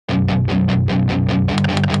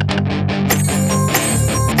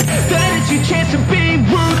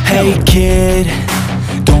Hey kid,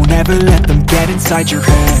 don't ever let them get inside your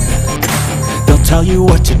head. They'll tell you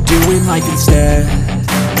what to do in life instead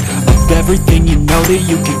of everything you know that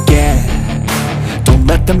you could get. Don't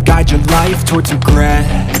let them guide your life towards regret.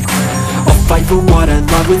 I'll fight for what I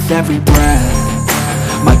love with every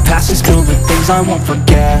breath. My past is filled with things I won't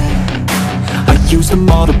forget. I use them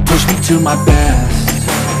all to push me to my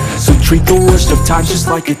best. So treat the worst of times just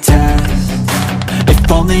like a test.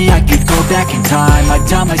 If only I could go back in time, I'd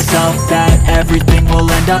tell myself that everything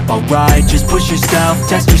will end up alright. Just push yourself,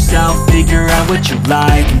 test yourself, figure out what you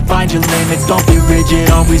like, and find your limits, don't be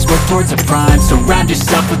rigid, always work towards a prime. Surround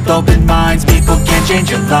yourself with open minds, people can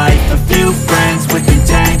change your life. A few friends with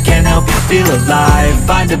intent can help you feel alive.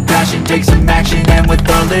 Find a passion, take some action, and with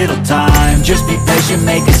a little time, just be patient,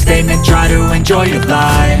 make a statement, try to enjoy your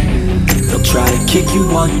life. They'll try to kick you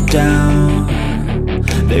while you're down.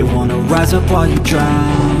 They wanna rise up while you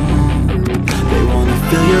drown. They wanna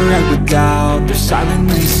fill your head with doubt. They're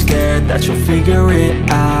silently scared that you'll figure it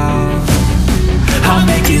out. I'll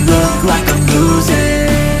make it look like I'm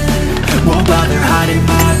losing, won't bother hiding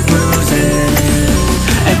my bruises.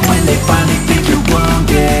 And when they finally think you're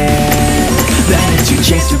wounded, then it's your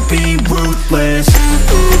chance to be ruthless.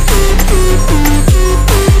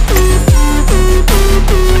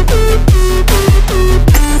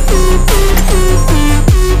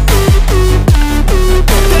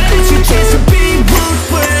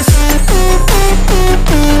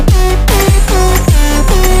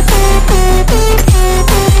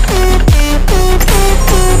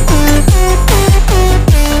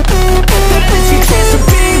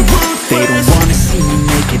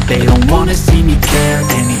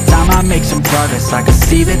 I can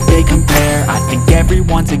see that they compare. I think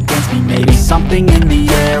everyone's against me, maybe something in the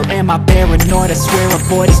air. Am I paranoid? I swear a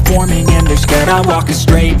void is forming and they're scared. I walk a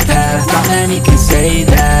straight path, not many can say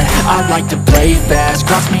that. I like to play fast,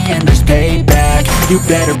 cross me and there's payback. You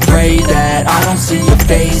better pray that I don't see your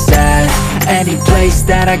face at any place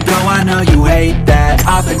that I go. I know you hate that.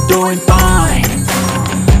 I've been doing fine,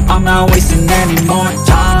 I'm not wasting any more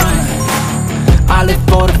time. I live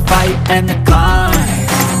for the fight and the climb.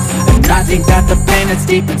 I think that the pain that's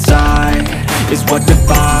deep inside is what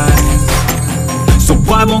defines. So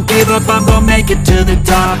I won't give up, I'm gonna make it to the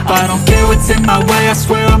top. I don't care what's in my way, I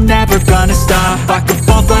swear I'm never gonna stop. I could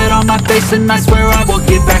fall flat on my face and I swear I will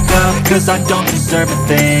get back up. Cause I don't deserve a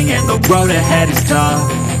thing and the road ahead is tough.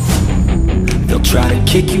 They'll try to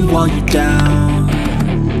kick you while you're down.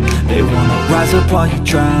 They wanna rise up while you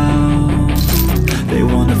drown. They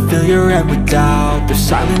wanna fill your head with doubt. They're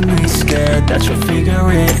silently scared that you'll figure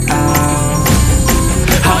it out.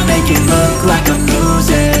 I'll make it look like I'm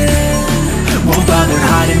losing, won't bother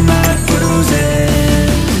hiding my bruises.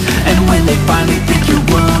 And when they finally think you're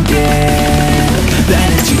wounded, then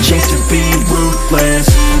it's your chance to be ruthless.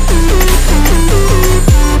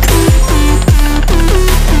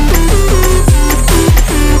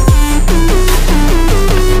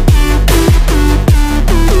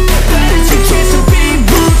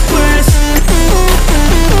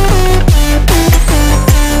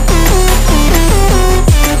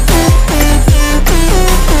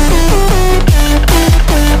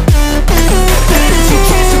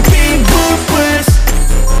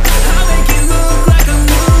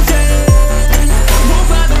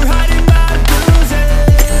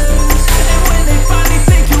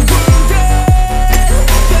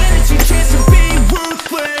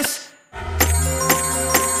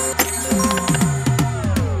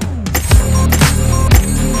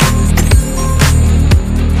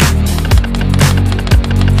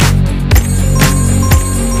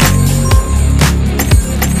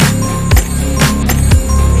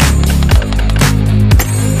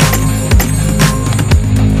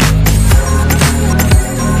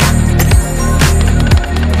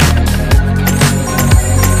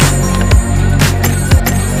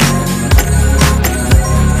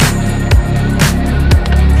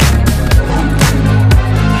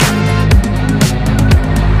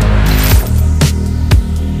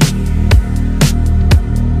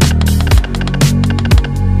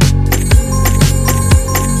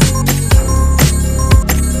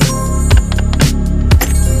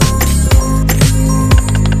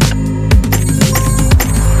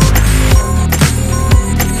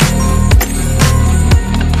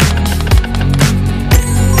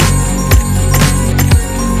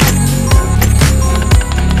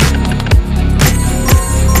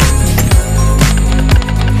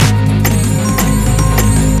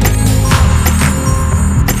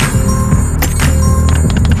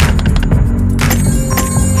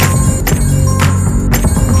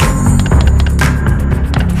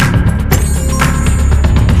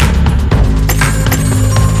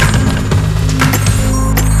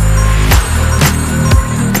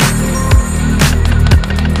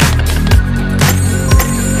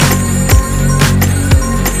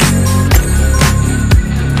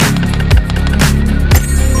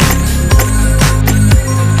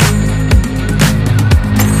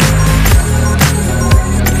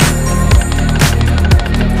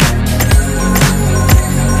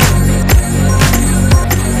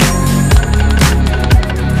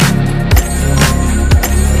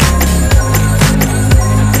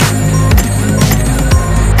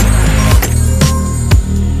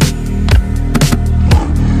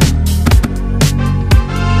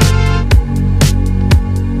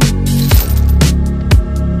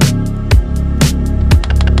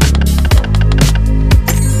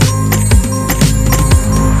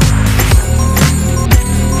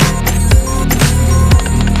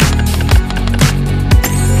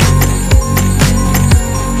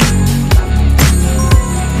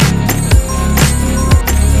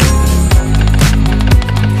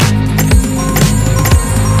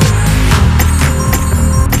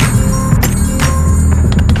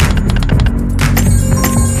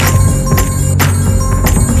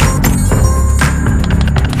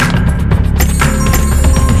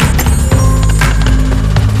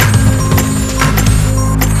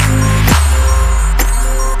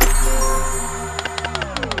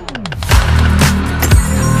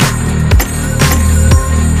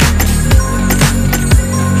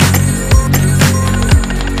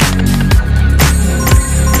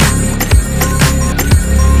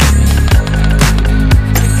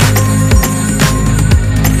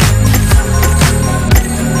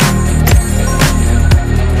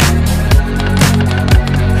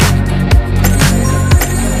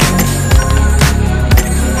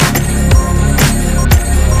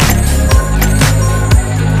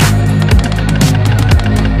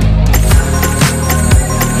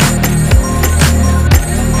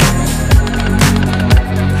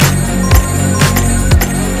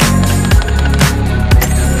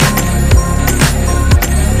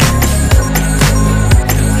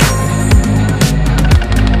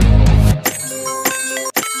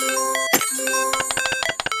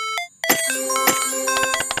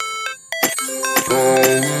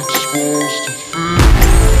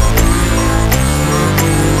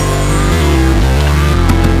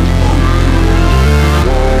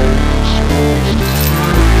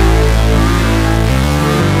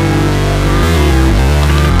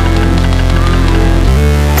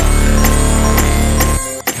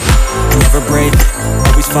 never break,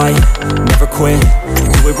 always fight, never quit,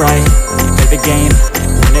 do it right, play the game,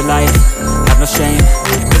 win it life, have no shame,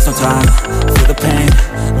 there's no time, feel the pain,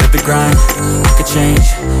 live the grind, I could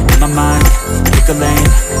change, in my mind, pick a lane,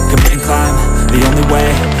 commit and climb, the only way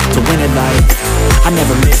to win it life. I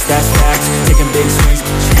never miss, that's facts, taking big swings,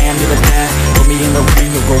 put your hand to the bat, put me in the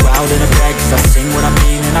ring, you'll go out in a bag, cause I sing what I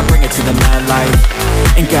mean and I bring it to the mad light.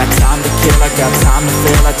 Ain't got time to kill, I got time to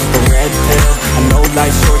feel, I took the red pill, I know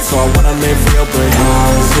life's short so I wanna live real, but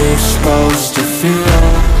how's it supposed to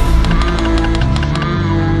feel?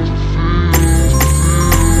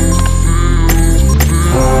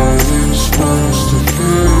 How's it supposed to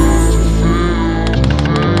feel?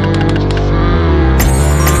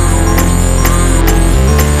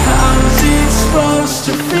 How's it supposed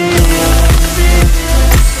to feel?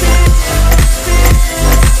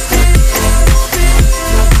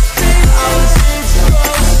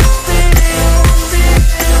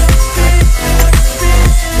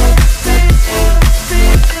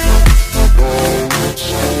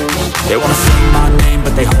 They wanna say my name,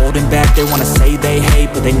 but they holding back. They wanna say they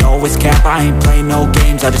hate, but they know it's cap. I ain't play no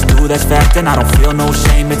games, I just do that's fact. And I don't feel no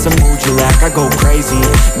shame, it's a mood you lack. I go crazy,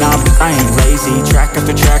 nah, but I ain't lazy. Track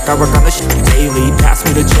after track, I work on this shit daily. Pass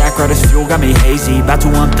me the jack, right as fuel, got me hazy. About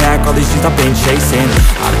to unpack all these shit I've been chasing.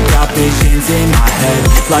 I've got visions in my head,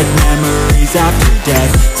 like memories after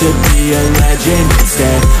death. To be a legend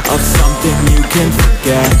instead of something you can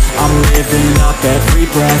forget. I'm living up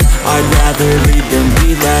every breath, I'd rather lead than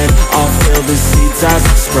be led. I'll fill the seats as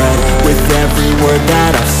I spread with every word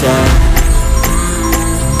that I've said.